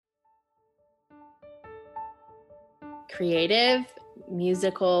creative,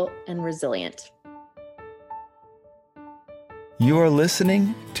 musical, and resilient. You are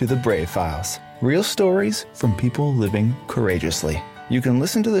listening to The Brave Files, real stories from people living courageously. You can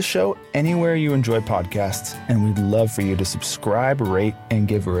listen to the show anywhere you enjoy podcasts, and we'd love for you to subscribe, rate, and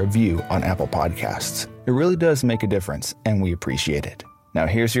give a review on Apple Podcasts. It really does make a difference, and we appreciate it. Now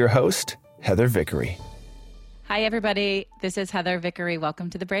here's your host, Heather Vickery. Hi, everybody. This is Heather Vickery. Welcome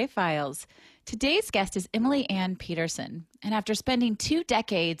to The Brave Files. Today's guest is Emily Ann Peterson, and after spending 2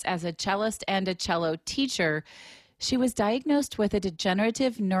 decades as a cellist and a cello teacher, she was diagnosed with a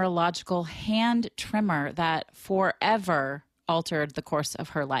degenerative neurological hand tremor that forever altered the course of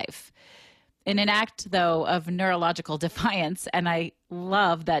her life. In an act, though, of neurological defiance, and I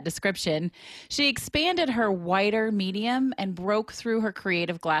love that description, she expanded her wider medium and broke through her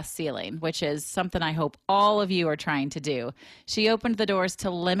creative glass ceiling, which is something I hope all of you are trying to do. She opened the doors to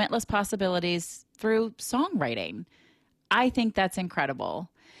limitless possibilities through songwriting. I think that's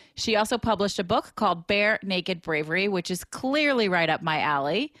incredible. She also published a book called Bare Naked Bravery, which is clearly right up my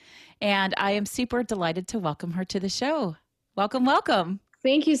alley. And I am super delighted to welcome her to the show. Welcome, welcome.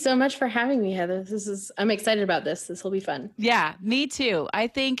 Thank you so much for having me, Heather. I'm excited about this. This will be fun. Yeah, me too. I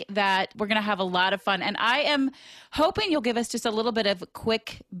think that we're going to have a lot of fun. And I am hoping you'll give us just a little bit of a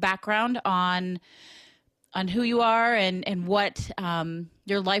quick background on who you are and what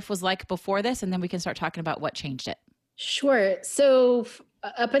your life was like before this. And then we can start talking about what changed it. Sure. So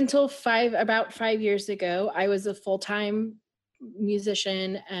up until about 5 years ago, I was a full-time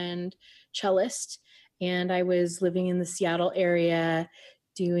musician and cellist, and I was living in the Seattle area,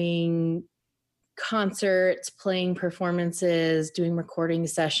 doing concerts, playing performances, doing recording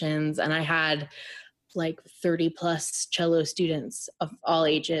sessions, and I had like 30 plus cello students of all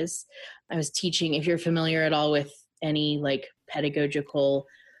ages. I was teaching, if you're familiar at all with any like pedagogical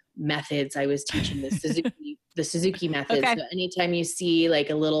methods, I was teaching the Suzuki method. Okay. So anytime you see like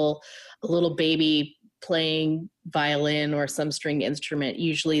a little baby playing violin or some string instrument,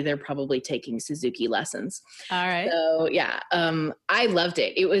 usually they're probably taking Suzuki lessons. All right. So yeah, I loved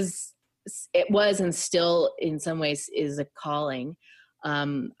it. It was and still in some ways is a calling.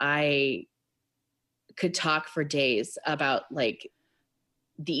 I could talk for days about like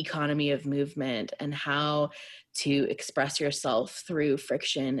the economy of movement and how to express yourself through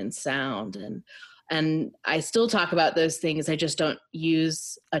friction and sound. And I still talk about those things. I just don't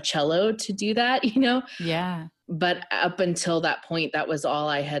use a cello to do that, you know? Yeah. But up until that point, that was all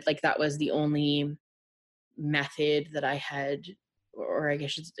I had. Like that was the only method that I had, or I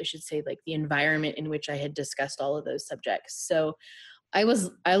guess I should say like the environment in which I had discussed all of those subjects. So I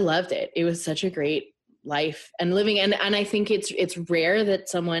loved it. It was such a great life and living. And I think it's rare that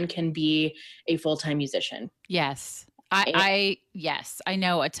someone can be a full-time musician. Yes. Yes, I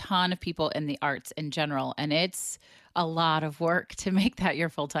know a ton of people in the arts in general, and it's a lot of work to make that your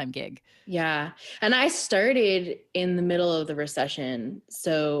full-time gig. Yeah. And I started in the middle of the recession.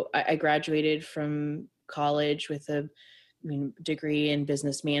 So I graduated from college with a degree in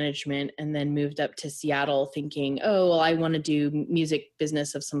business management and then moved up to Seattle thinking, oh, well, I want to do music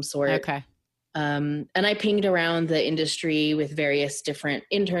business of some sort. Okay. And I pinged around the industry with various different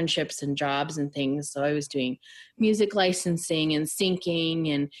internships and jobs and things. So I was doing music licensing and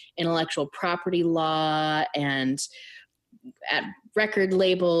syncing and intellectual property law and at record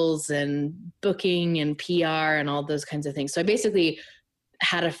labels and booking and PR and all those kinds of things. So I basically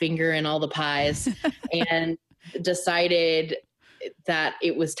had a finger in all the pies and decided that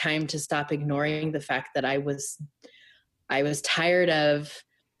it was time to stop ignoring the fact that I was tired of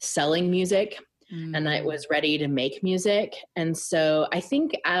selling music and I was ready to make music. And so I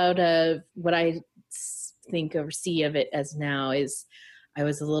think out of what I think or see of it as now is I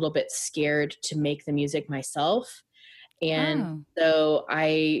was a little bit scared to make the music myself. And so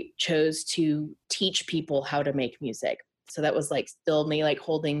I chose to teach people how to make music. So that was like still me like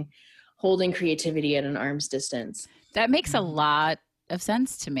holding creativity at an arm's distance. That makes a lot of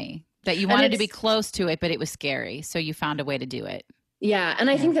sense to me, that you wanted to be close to it, but it was scary. So you found a way to do it. Yeah. And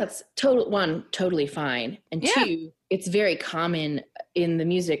I think that's totally fine. And two, it's very common in the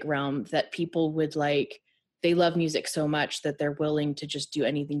music realm that people would they love music so much that they're willing to just do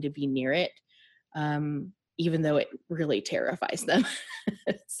anything to be near it. Even though it really terrifies them.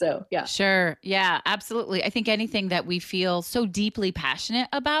 So, yeah. Sure. Yeah, absolutely. I think anything that we feel so deeply passionate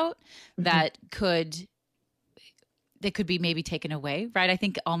about that could be maybe taken away, right? I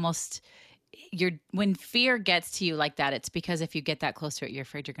think almost when fear gets to you like that, it's because if you get that close to it, you're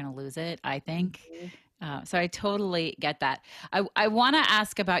afraid you're going to lose it, I think. So I totally get that. I want to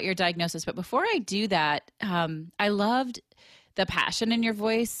ask about your diagnosis, but before I do that, I loved the passion in your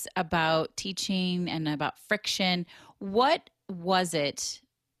voice about teaching and about friction. What was it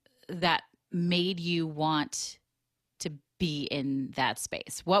that made you want to be in that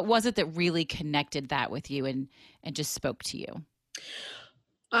space? What was it that really connected that with you and just spoke to you?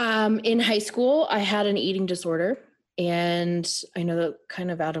 In high school, I had an eating disorder, and I know that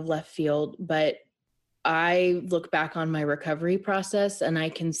kind of out of left field, but I look back on my recovery process and I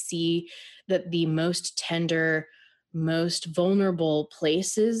can see that the most tender, most vulnerable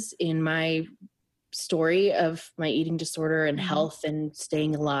places in my story of my eating disorder and Mm-hmm. health and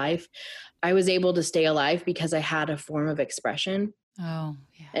staying alive, I was able to stay alive because I had a form of expression. Oh,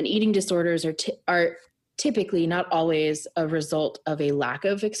 yeah. And eating disorders are typically, not always, a result of a lack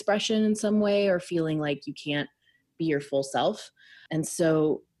of expression in some way or feeling like you can't be your full self. And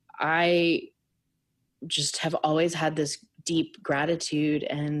so I just have always had this deep gratitude,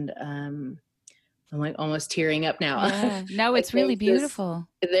 and I'm like almost tearing up now. Yeah. No, Like it's really there's beautiful.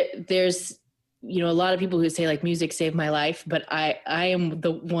 there's a lot of people who say like music saved my life, but I am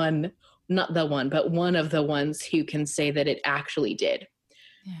the one, not the one, but one of the ones who can say that it actually did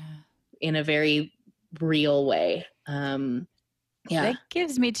Yeah. in a very real way. Yeah, That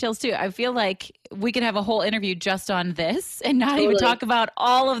gives me chills too. I feel like we could have a whole interview just on this and not even totally. talk about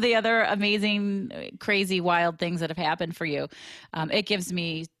all of the other amazing, crazy, wild things that have happened for you. It gives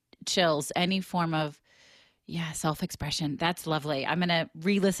me chills. Any form of, self-expression. That's lovely. I'm going to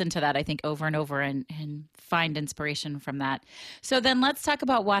re-listen to that, I think, over and over and find inspiration from that. So then let's talk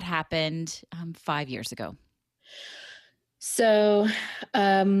about what happened 5 years ago. So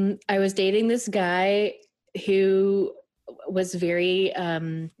I was dating this guy who was very,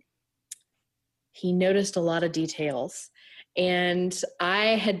 he noticed a lot of details. And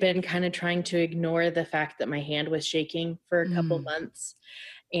I had been kind of trying to ignore the fact that my hand was shaking for a couple months.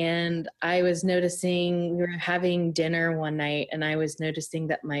 And I was noticing, we were having dinner one night, and I was noticing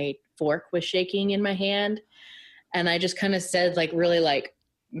that my fork was shaking in my hand. And I just kind of said, like, really, like,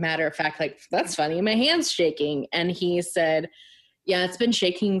 matter of fact, like, that's funny, my hand's shaking. And he said, yeah, it's been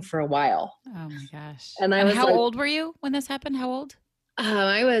shaking for a while. Oh my gosh. And I And was how like, old were you when this happened? How old?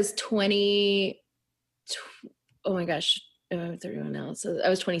 I was 20. Oh my gosh, 31 now. So I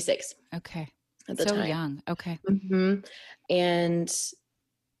was 26 Okay. at the So time. young. Okay. Mm-hmm.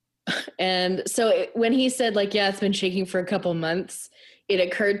 And so when he said, like, yeah, it's been shaking for a couple months, it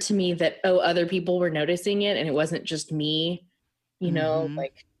occurred to me that, oh, other people were noticing it, and it wasn't just me,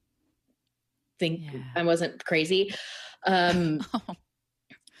 like, think I wasn't crazy. And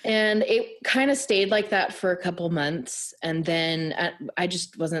it kind of stayed like that for a couple months. And then I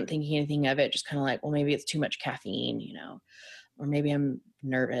just wasn't thinking anything of it. Just kind of like, well, maybe it's too much caffeine, or maybe I'm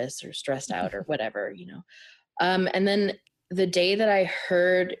nervous or stressed out or whatever. And then the day that I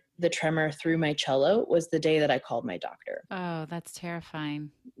heard the tremor through my cello was the day that I called my doctor. Oh, that's terrifying.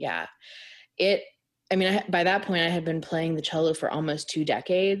 Yeah. By that point I had been playing the cello for almost 2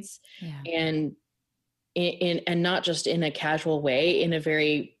 decades. Yeah. And and not just in a casual way, in a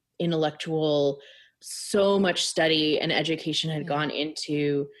very intellectual, so much study and education had gone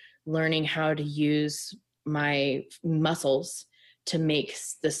into learning how to use my muscles to make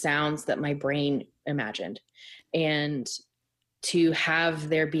the sounds that my brain imagined. And to have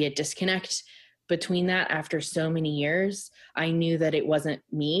there be a disconnect between that after so many years, I knew that it wasn't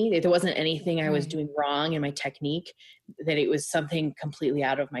me. There wasn't anything I was doing wrong in my technique, that it was something completely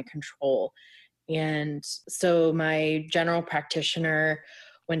out of my control. And so my general practitioner,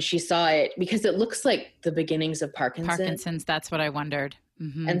 when she saw it, because it looks like the beginnings of Parkinson's, that's what I wondered.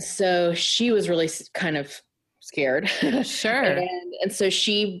 Mm-hmm. And so she was really kind of scared. Sure. And so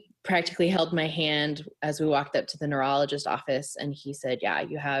she practically held my hand as we walked up to the neurologist office, and he said, yeah,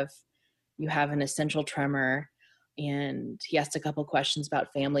 you have an essential tremor. And he asked a couple questions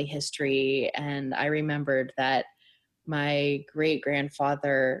about family history. And I remembered that my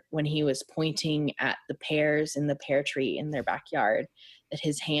great-grandfather, when he was pointing at the pears in the pear tree in their backyard, that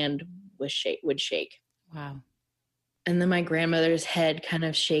his hand would shake. Wow. And then my grandmother's head kind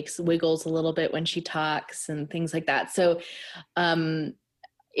of wiggles a little bit when she talks and things like that. So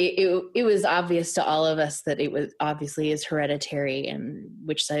it was obvious to all of us that it was obviously is hereditary and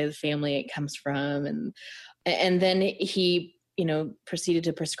which side of the family it comes from. And then he, proceeded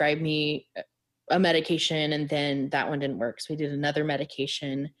to prescribe me a medication, and then that one didn't work. So we did another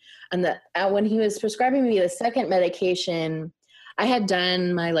medication. And when he was prescribing me the second medication, I had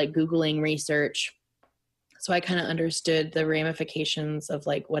done my Googling research. So I kind of understood the ramifications of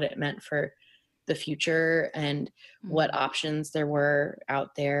what it meant for the future and what options there were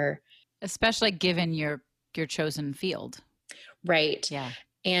out there. Especially given your chosen field. Right. Yeah.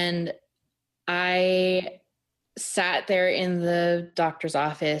 And I sat there in the doctor's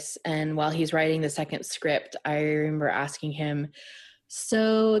office, and while he's writing the second script, I remember asking him,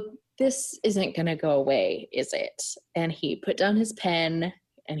 so this isn't going to go away, is it? And he put down his pen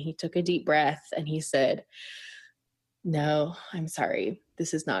and he took a deep breath and he said, no, I'm sorry,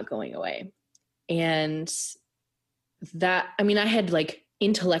 this is not going away. And that, I mean, I had like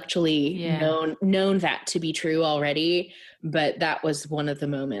intellectually known that to be true already, but that was one of the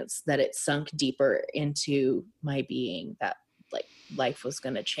moments that it sunk deeper into my being, that like life was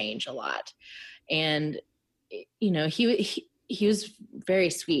going to change a lot. And you know, he was very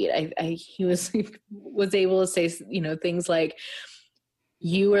sweet. He was able to say, you know, things like,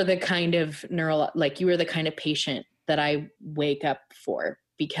 you are the kind of you are the kind of patient that I wake up for,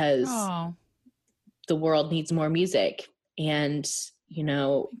 because the world needs more music. And, you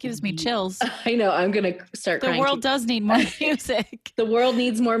know, it gives me chills. I know, I'm going to start crying. The world does need more music. The world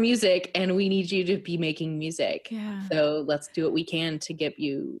needs more music, and we need you to be making music. Yeah. So let's do what we can to give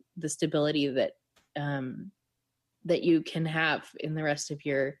you the stability that, that you can have in the rest of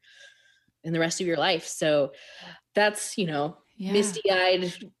your life. So that's, you know,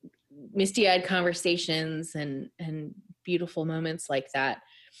 misty-eyed conversations and beautiful moments like that.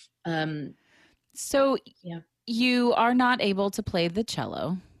 So you are not able to play the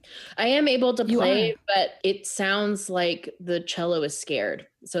cello. I am able to play, but it sounds like the cello is scared.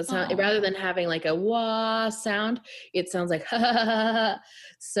 So it's not, rather than having like a wah sound, it sounds like ha ha ha ha.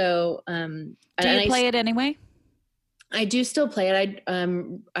 So do you play it anyway? I do still play it.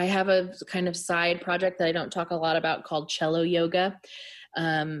 I have a kind of side project that I don't talk a lot about called Cello Yoga.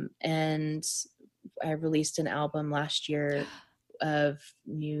 And I released an album last year of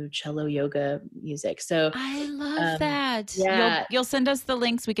new cello yoga music. So I love that. Yeah. You'll send us the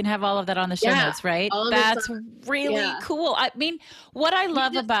links. We can have all of that on the show notes, right? That's really cool. I mean, what I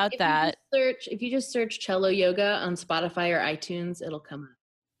love about that. If you just search cello yoga on Spotify or iTunes, it'll come up.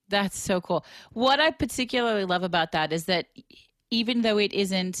 That's so cool. What I particularly love about that is that even though it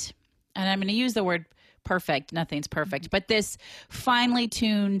isn't, and I'm going to use the word perfect, nothing's perfect, but this finely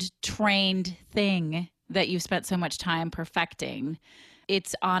tuned, trained thing that you've spent so much time perfecting,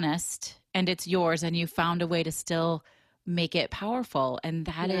 it's honest and it's yours, and you found a way to still make it powerful. And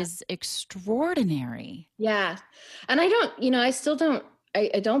that is extraordinary. Yeah. And I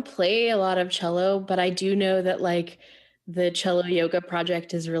don't play a lot of cello, but I do know that like the cello yoga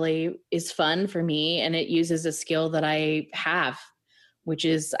project is fun for me, and it uses a skill that I have, which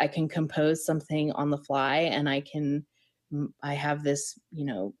is I can compose something on the fly, and I have this, you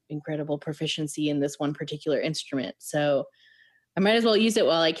know, incredible proficiency in this one particular instrument. So I might as well use it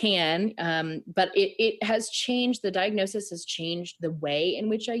while I can. But it has changed. The diagnosis has changed the way in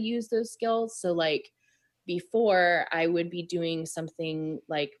which I use those skills. So like before, I would be doing something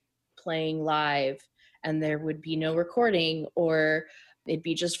like playing live, and there would be no recording, or it'd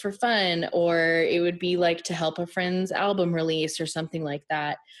be just for fun, or it would be like to help a friend's album release or something like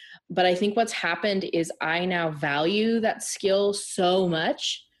that. But I think what's happened is I now value that skill so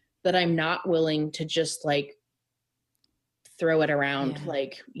much that I'm not willing to just like throw it around.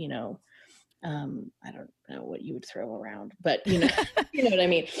 Like, you know, I don't know what you would throw around, but you know, you know what I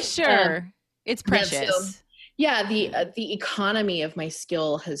mean? Sure. It's precious. The economy of my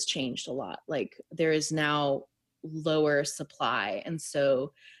skill has changed a lot. Like there is now lower supply. And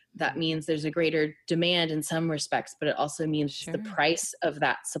so that means there's a greater demand in some respects, but it also means the price of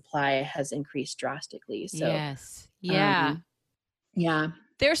that supply has increased drastically. So yes. Yeah.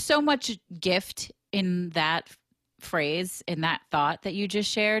 There's so much gift in that phrase, in that thought that you just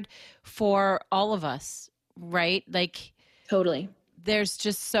shared for all of us, right? Like totally. There's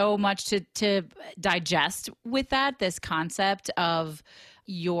just so much to digest with that, this concept of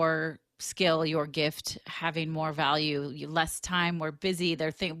your skill, your gift having more value, less time, we're busy,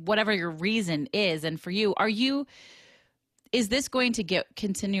 whatever your reason is. And for you, is this going to get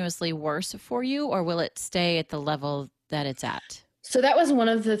continuously worse for you, or will it stay at the level that it's at? So that was one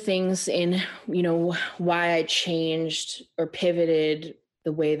of the things in, you know, why I changed or pivoted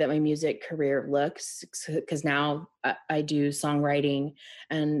the way that my music career looks, because now I do songwriting,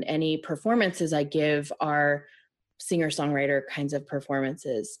 and any performances I give are singer-songwriter kinds of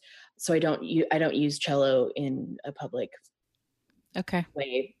performances. So I don't use cello in a public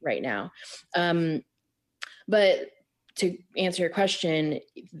way right now. But to answer your question,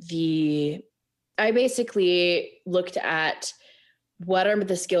 I basically looked at what are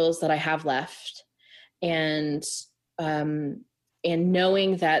the skills that I have left, and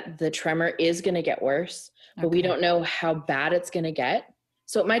knowing that the tremor is going to get worse, but we don't know how bad it's going to get.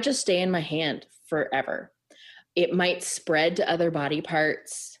 So it might just stay in my hand forever. It might spread to other body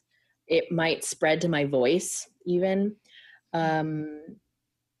parts. It might spread to my voice. even.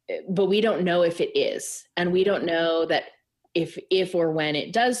 But we don't know if it is. And we don't know that if or when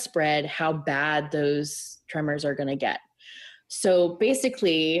it does spread, how bad those tremors are going to get. So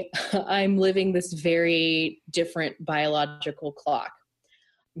basically, I'm living this very different biological clock.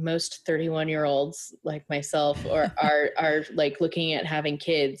 Most 31-year-olds like myself are like looking at having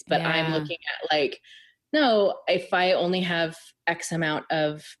kids, but I'm looking at like, no, if I only have X amount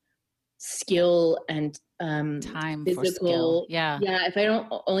of skill and time physical, for skill. Yeah. If I don't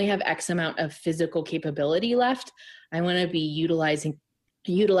only have X amount of physical capability left, I want to be utilizing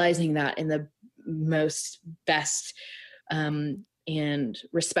that in the most best and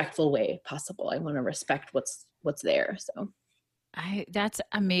respectful way possible. I want to respect what's there. So that's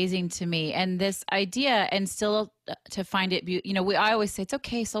amazing to me. And this idea, and still to find it, I always say, it's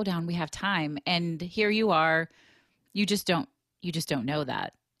okay, slow down, we have time. And here you are, you just don't know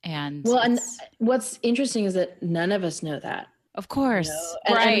that. And and what's interesting is that none of us know that. Of course.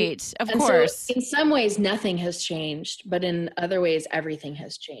 Right. Of course. So in some ways, nothing has changed, but in other ways, everything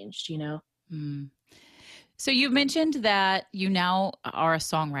has changed, So you mentioned that you now are a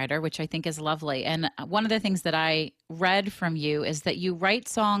songwriter, which I think is lovely. And one of the things that I read from you is that you write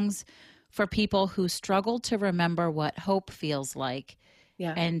songs for people who struggle to remember what hope feels like,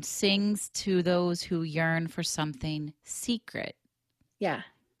 and sings to those who yearn for something secret. Yeah.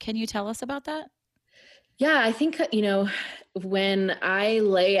 Can you tell us about that? Yeah, I think, when I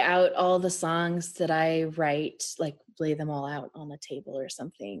lay out all the songs that I write, like lay them all out on a table or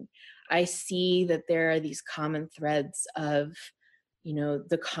something, I see that there are these common threads of,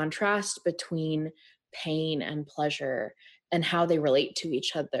 the contrast between pain and pleasure and how they relate to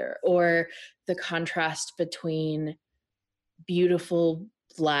each other, or the contrast between beautiful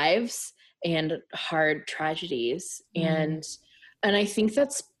lives and hard tragedies. And I think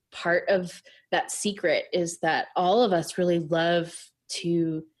that's part of that secret, is that all of us really love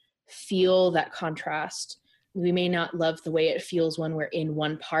to feel that contrast. We may not love the way it feels when we're in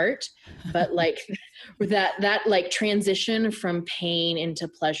one part, but like that like transition from pain into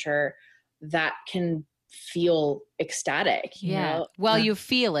pleasure, that can feel ecstatic, you know? Well, you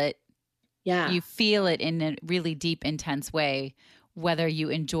feel it. Yeah. You feel it in a really deep, intense way, whether you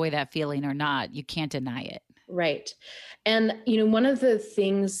enjoy that feeling or not. You can't deny it. Right. And, one of the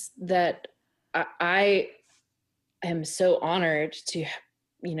things that I am so honored to,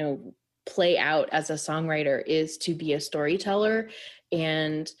 play out as a songwriter is to be a storyteller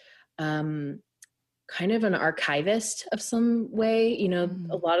and kind of an archivist of some way.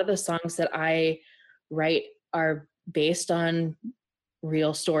 A lot of the songs that I write are based on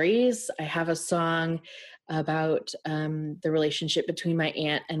real stories. I have a song about the relationship between my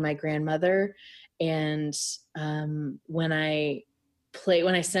aunt and my grandmother. And when I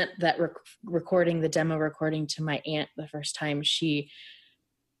sent that the demo recording to my aunt the first time, she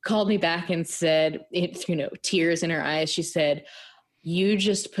called me back and said, it's, tears in her eyes. She said, "You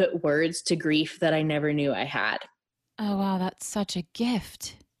just put words to grief that I never knew I had." Oh, wow. That's such a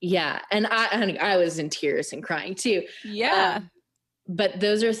gift. Yeah. And I was in tears and crying too. Yeah. But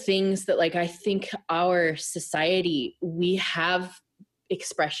those are things that, like, I think our society, we have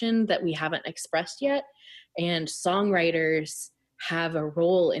expression that we haven't expressed yet. And songwriters have a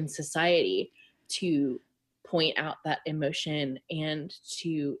role in society to point out that emotion and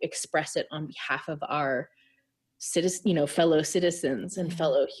to express it on behalf of our fellow citizens and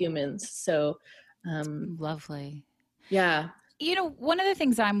fellow humans. So lovely. Yeah. One of the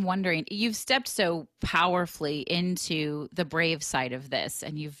things I'm wondering, you've stepped so powerfully into the brave side of this,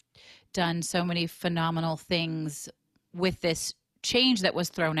 and you've done so many phenomenal things with this change that was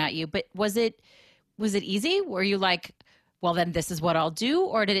thrown at you. But was it easy? Were you like, well, then this is what I'll do?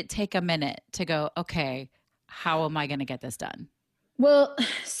 Or did it take a minute to go, okay, how am I going to get this done? Well,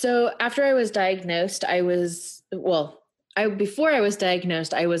 so after I was diagnosed, before I was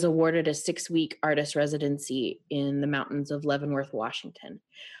diagnosed, I was awarded a 6-week artist residency in the mountains of Leavenworth, Washington.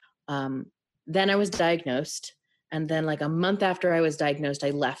 Then I was diagnosed. And then like a month after I was diagnosed,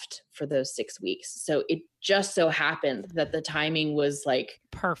 I left for those 6 weeks. So it just so happened that the timing was like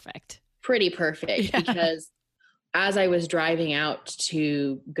pretty perfect, because as I was driving out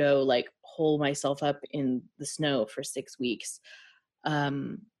to go like hole myself up in the snow for 6 weeks,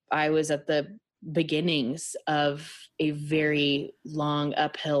 I was at the beginnings of a very long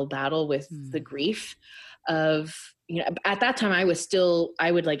uphill battle with the grief of, at that time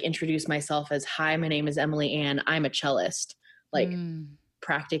I would like introduce myself as, "Hi, my name is Emily Ann. I'm a cellist." Like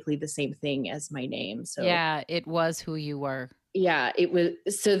practically the same thing as my name. So yeah, it was who you were. Yeah, it was.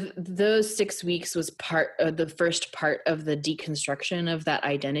 So those 6 weeks was part of the first part of the deconstruction of that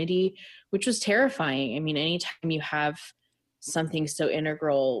identity, which was terrifying. I mean, anytime you have something so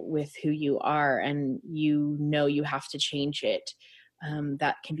integral with who you are and you have to change it,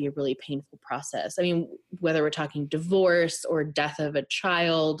 that can be a really painful process. I mean, whether we're talking divorce or death of a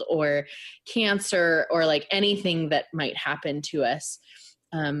child or cancer or like anything that might happen to us,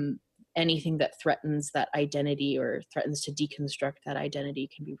 anything that threatens that identity or threatens to deconstruct that identity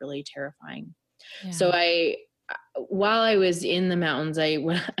can be really terrifying. Yeah. So while I was in the mountains, I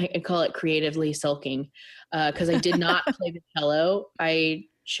call it creatively sulking, because I did not play the cello. I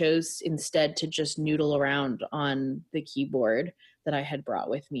chose instead to just noodle around on the keyboard that I had brought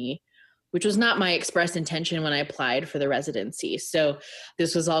with me, which was not my express intention when I applied for the residency. So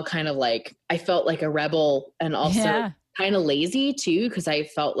this was all kind of like, I felt like a rebel and also kind of lazy too, because I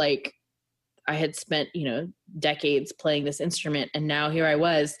felt like I had spent, decades playing this instrument. And now here I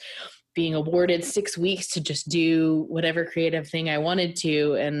was being awarded 6 weeks to just do whatever creative thing I wanted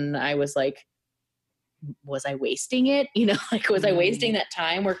to. And I was like, was I wasting it? Was I wasting that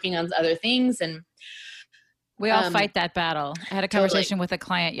time working on other things? And we all fight that battle. I had a conversation with a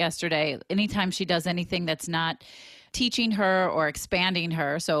client yesterday. Anytime she does anything that's not teaching her or expanding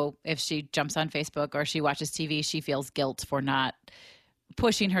her. So if she jumps on Facebook or she watches TV, she feels guilt for not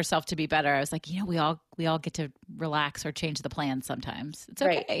pushing herself to be better. I was like, we all get to relax or change the plan sometimes. It's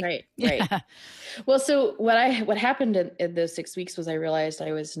okay. Right. Well, so what happened in those 6 weeks was I realized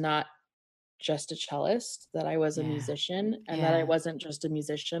I was not just a cellist, that I was a musician, and that I wasn't just a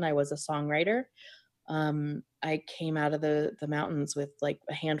musician, I was a songwriter. I came out of the mountains with like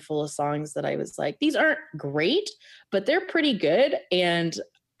a handful of songs that I was like, these aren't great, but they're pretty good. And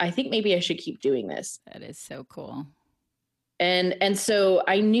I think maybe I should keep doing this. That is so cool. And so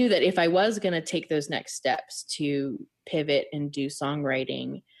I knew that if I was going to take those next steps to pivot and do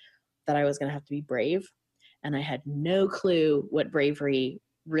songwriting, that I was going to have to be brave. And I had no clue what bravery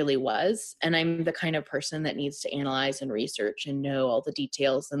really was. And I'm the kind of person that needs to analyze and research and know all the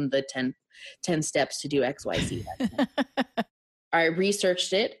details and the 10 steps to do X, Y, Z. I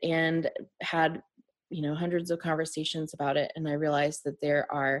researched it and had, hundreds of conversations about it. And I realized that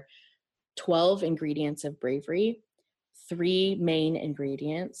there are 12 ingredients of bravery, 3 main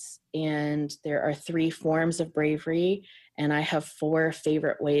ingredients, and there are 3 forms of bravery. And I have 4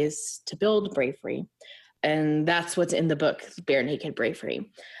 favorite ways to build bravery. And that's what's in the book, Bare Naked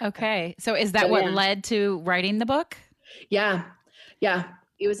Bravery. Okay. So is that what led to writing the book? Yeah.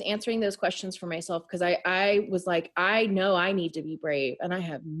 It was answering those questions for myself, because I was like, I know I need to be brave, and I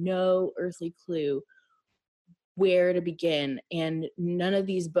have no earthly clue where to begin. And none of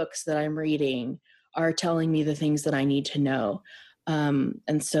these books that I'm reading are telling me the things that I need to know.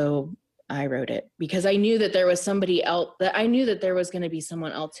 And so I wrote it because I knew that there was somebody else, that I knew that there was going to be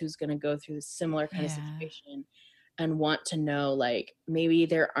someone else who's going to go through a similar kind of situation and want to know, like, maybe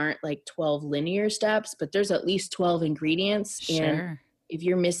there aren't like 12 linear steps, but there's at least 12 ingredients. Sure. And if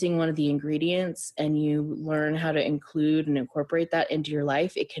you're missing one of the ingredients and you learn how to include and incorporate that into your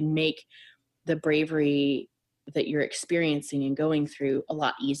life, it can make the bravery that you're experiencing and going through a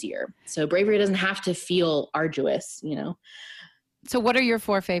lot easier. So bravery doesn't have to feel arduous, So what are your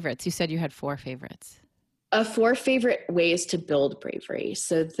 4 favorites? You said you had 4 favorites. 4 favorite ways to build bravery.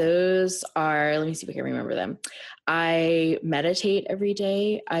 So those are, let me see if I can remember them. I meditate every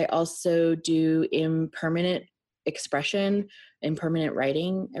day. I also do impermanent expression, impermanent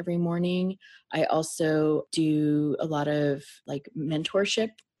writing every morning. I also do a lot of like mentorship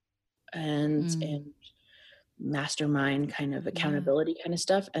and mastermind kind of accountability kind of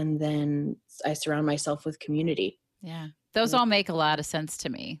stuff. And then I surround myself with community. Yeah. Those all make a lot of sense to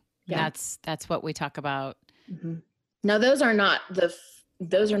me. Yeah. That's what we talk about. Mm-hmm. Now, those are not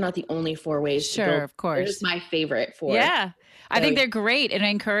the only 4 ways to build. Sure, of course. They're just my favorite 4. Yeah. I think they're great, and I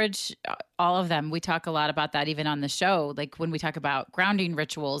encourage all of them. We talk a lot about that even on the show. Like when we talk about grounding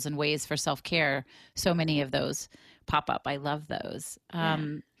rituals and ways for self-care, so many of those pop up. I love those.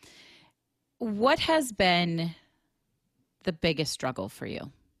 What has been the biggest struggle for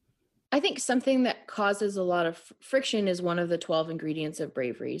you? I think something that causes a lot of friction is one of the 12 ingredients of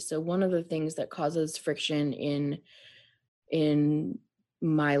bravery. So one of the things that causes friction in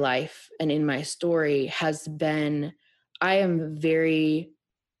my life and in my story has been, I am a very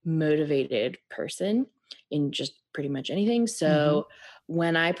motivated person in just pretty much anything. So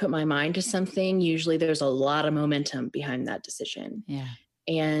when I put my mind to something, usually there's a lot of momentum behind that decision. Yeah.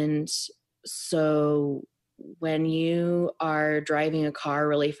 And so when you are driving a car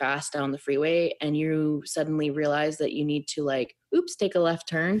really fast down the freeway and you suddenly realize that you need to like oops, take a left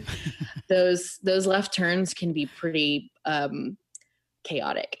turn. Those left turns can be pretty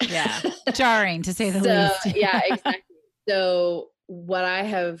chaotic. Yeah. Jarring, to say the So, least. yeah, exactly. So what I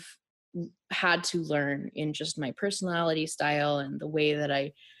have had to learn in just my personality style and the way that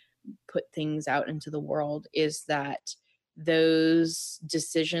I put things out into the world is that those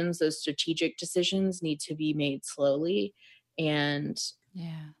decisions, those strategic decisions, need to be made slowly, and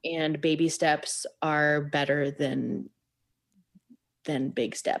baby steps are better than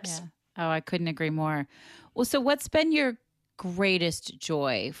big steps. Yeah. Oh, I couldn't agree more. Well, so what's been your greatest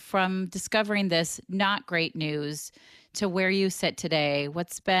joy from discovering this not great news to where you sit today?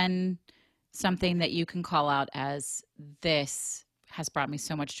 What's been something that you can call out as this has brought me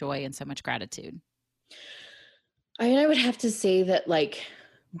so much joy and so much gratitude? I would have to say that, like,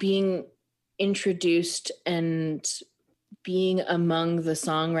 being introduced and being among the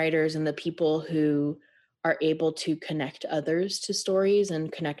songwriters and the people who are able to connect others to stories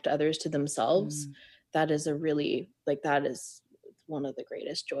and connect others to themselves, that is that is one of the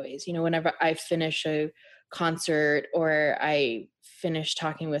greatest joys. You know, whenever I finish a concert or I finish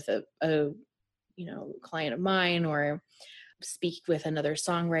talking with a client of mine, or speak with another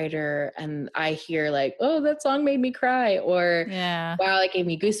songwriter and I hear like, oh, that song made me cry, or wow, that gave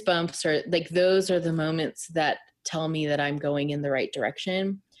me goosebumps, or like, those are the moments that tell me that I'm going in the right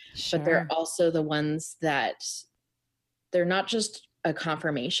direction. Sure. But they're also the ones that they're not just a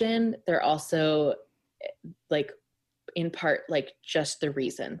confirmation, they're also, like, in part, like, just the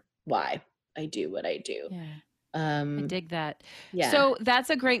reason why I do what I do. I dig that. Yeah. So that's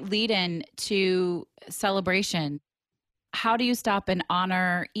a great lead in to celebration. How do you stop and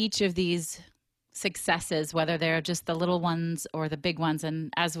honor each of these successes, whether they're just the little ones or the big ones?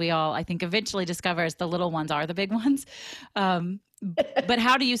 And as we all, I think, eventually discovers, the little ones are the big ones. But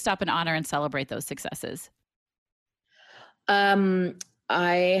how do you stop and honor and celebrate those successes?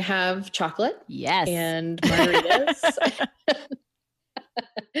 I have chocolate. Yes. And margaritas.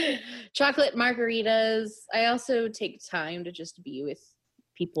 Chocolate margaritas. I also take time to just be with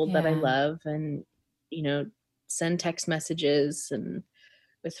people that I love, and, send text messages and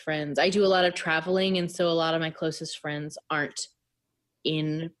with friends. I do a lot of traveling, and so a lot of my closest friends aren't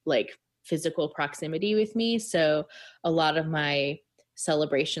in, like, physical proximity with me. So a lot of my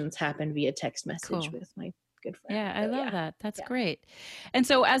celebrations happen via text message with my good friend. Yeah, I love that. That's great. And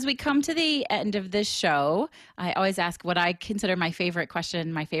so as we come to the end of this show, I always ask what I consider my favorite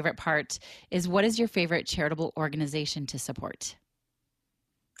question. My favorite part is, what is your favorite charitable organization to support?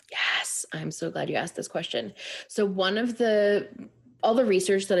 Yes, I'm so glad you asked this question. So all the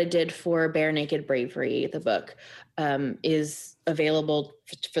research that I did for Bare Naked Bravery, the book, is available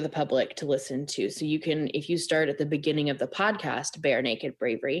for the public to listen to. So you can, if you start at the beginning of the podcast, Bare Naked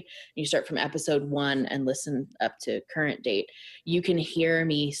Bravery, you start from episode 1 and listen up to current date, you can hear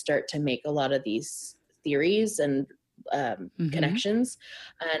me start to make a lot of these theories and connections.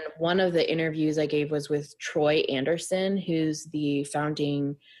 And one of the interviews I gave was with Troy Anderson, who's the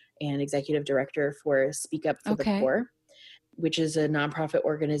founding and executive director for Speak Up for the Poor, which is a nonprofit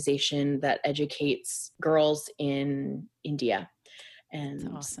organization that educates girls in India. And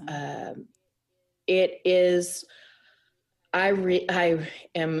that's awesome. It is, I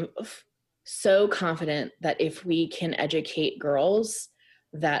am so confident that if we can educate girls,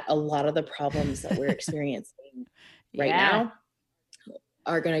 that a lot of the problems that we're experiencing right now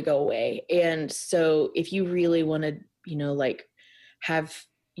are going to go away. And so if you really want to, like, have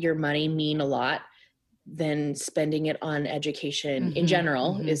your money mean a lot, then spending it on education in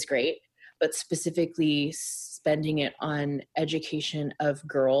general is great, but specifically spending it on education of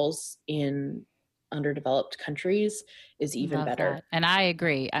girls in underdeveloped countries is even better. That. And I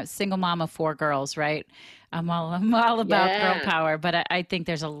agree. I'm a single mom of 4 girls, right? I'm all about girl power, but I think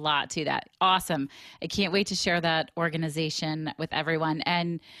there's a lot to that. Awesome. I can't wait to share that organization with everyone.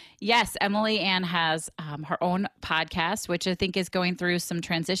 And yes, Emily Ann has her own podcast, which I think is going through some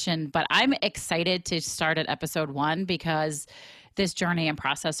transition, but I'm excited to start at episode 1 because this journey and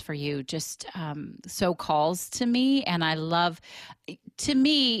process for you just so calls to me. And I love, to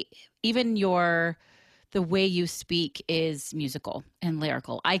me, even the way you speak is musical and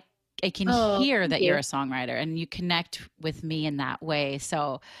lyrical. I can hear that you're a songwriter and you connect with me in that way.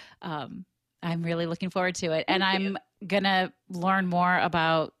 So I'm really looking forward to it. And I'm going to learn more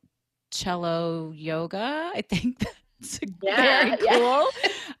about cello yoga. I think that's very cool.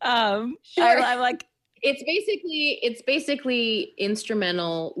 Sure. I like, it's basically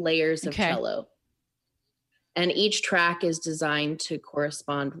instrumental layers of cello. And each track is designed to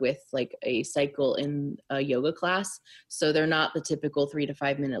correspond with, like, a cycle in a yoga class. So they're not the typical 3 to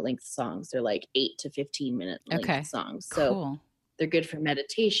 5 minute length songs. They're like 8 to 15 minute length songs. So they're good for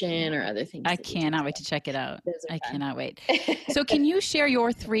meditation or other things. I cannot wait to check it out. I cannot wait. So So can you share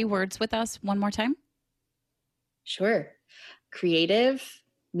your 3 words with us one more time? Sure. Creative,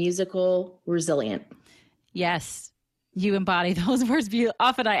 musical, resilient. Yes, you embody those words.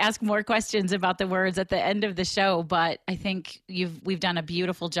 Often I ask more questions about the words at the end of the show, but I think we've done a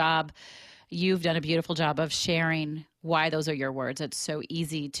beautiful job. You've done a beautiful job of sharing why those are your words. It's so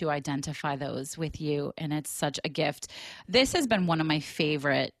easy to identify those with you, and it's such a gift. This has been one of my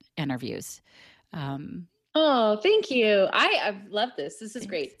favorite interviews. Oh, thank you. I love this. This is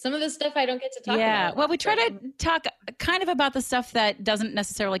great. Some of the stuff I don't get to talk about. Yeah. Well, we try to talk kind of about the stuff that doesn't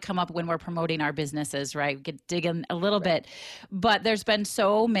necessarily come up when we're promoting our businesses, right? We could dig in a little bit, but there's been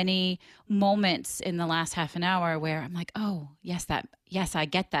so many moments in the last half an hour where I'm like, oh, yes, I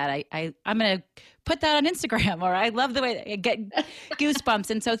get that. I'm going to put that on Instagram, or I love the way I get goosebumps.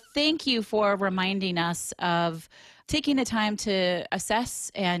 And so thank you for reminding us of taking the time to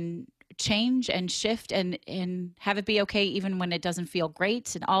assess and change and shift and have it be okay even when it doesn't feel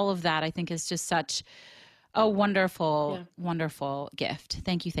great, and all of that I think is just such a wonderful gift.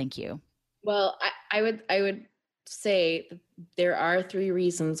 Thank you. Well, I would say there are 3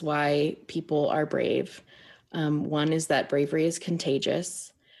 reasons why people are brave. One is that bravery is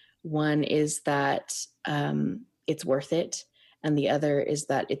contagious. One is that it's worth it, and the other is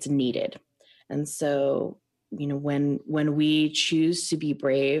that it's needed. And so when we choose to be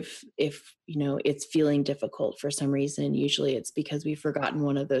brave, if, it's feeling difficult for some reason, usually it's because we've forgotten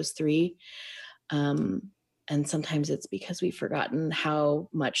one of those 3. And sometimes it's because we've forgotten how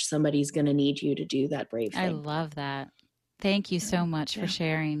much somebody's going to need you to do that brave thing. I love that. Thank you so much for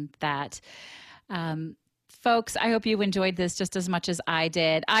sharing that. Folks, I hope you enjoyed this just as much as I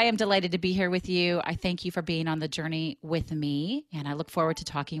did. I am delighted to be here with you. I thank you for being on the journey with me, and I look forward to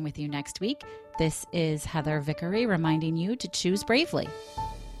talking with you next week. This is Heather Vickery reminding you to choose bravely.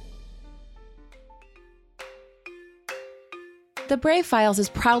 The Brave Files is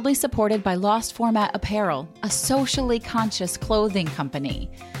proudly supported by Lost Format Apparel, a socially conscious clothing company.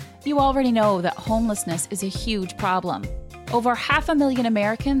 You already know that homelessness is a huge problem. Over 500,000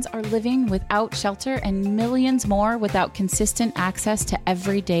 Americans are living without shelter, and millions more without consistent access to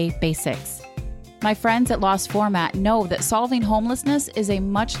everyday basics. My friends at Lost Format know that solving homelessness is a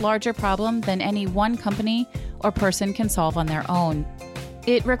much larger problem than any one company or person can solve on their own.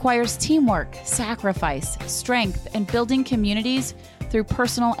 It requires teamwork, sacrifice, strength, and building communities through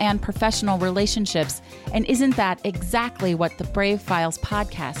personal and professional relationships. And isn't that exactly what the Brave Files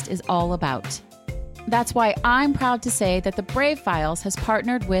podcast is all about? That's why I'm proud to say that the Brave Files has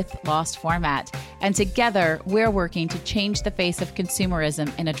partnered with Lost Format, and together we're working to change the face of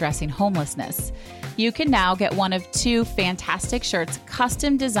consumerism in addressing homelessness. You can now get one of 2 fantastic shirts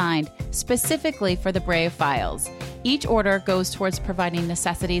custom designed specifically for the Brave Files. Each order goes towards providing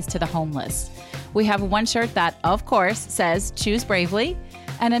necessities to the homeless. We have one shirt that, of course, says "Choose Bravely,"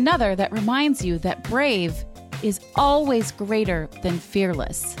 and another that reminds you that brave is always greater than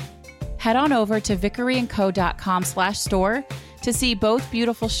fearless. Head on over to vickeryandco.com/store to see both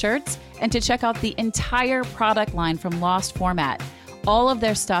beautiful shirts and to check out the entire product line from Lost Format. All of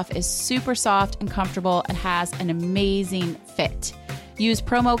their stuff is super soft and comfortable and has an amazing fit. Use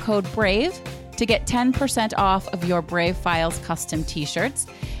promo code BRAVE to get 10% off of your Brave Files custom t-shirts.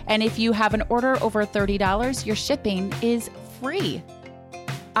 And if you have an order over $30, your shipping is free.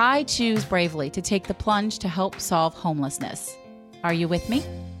 I choose bravely to take the plunge to help solve homelessness. Are you with me?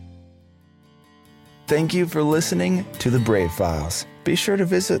 Thank you for listening to The Brave Files. Be sure to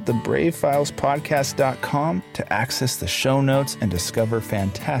visit thebravefilespodcast.com to access the show notes and discover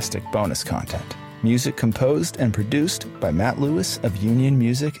fantastic bonus content. Music composed and produced by Matt Lewis of Union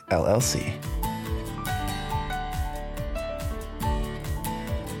Music, LLC.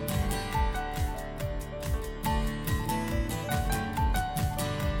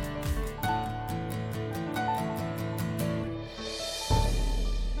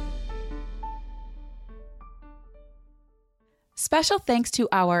 Special thanks to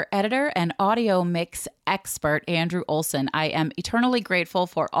our editor and audio mix expert, Andrew Olson. I am eternally grateful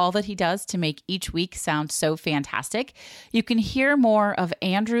for all that he does to make each week sound so fantastic. You can hear more of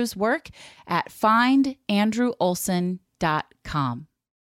Andrew's work at findandrewolson.com.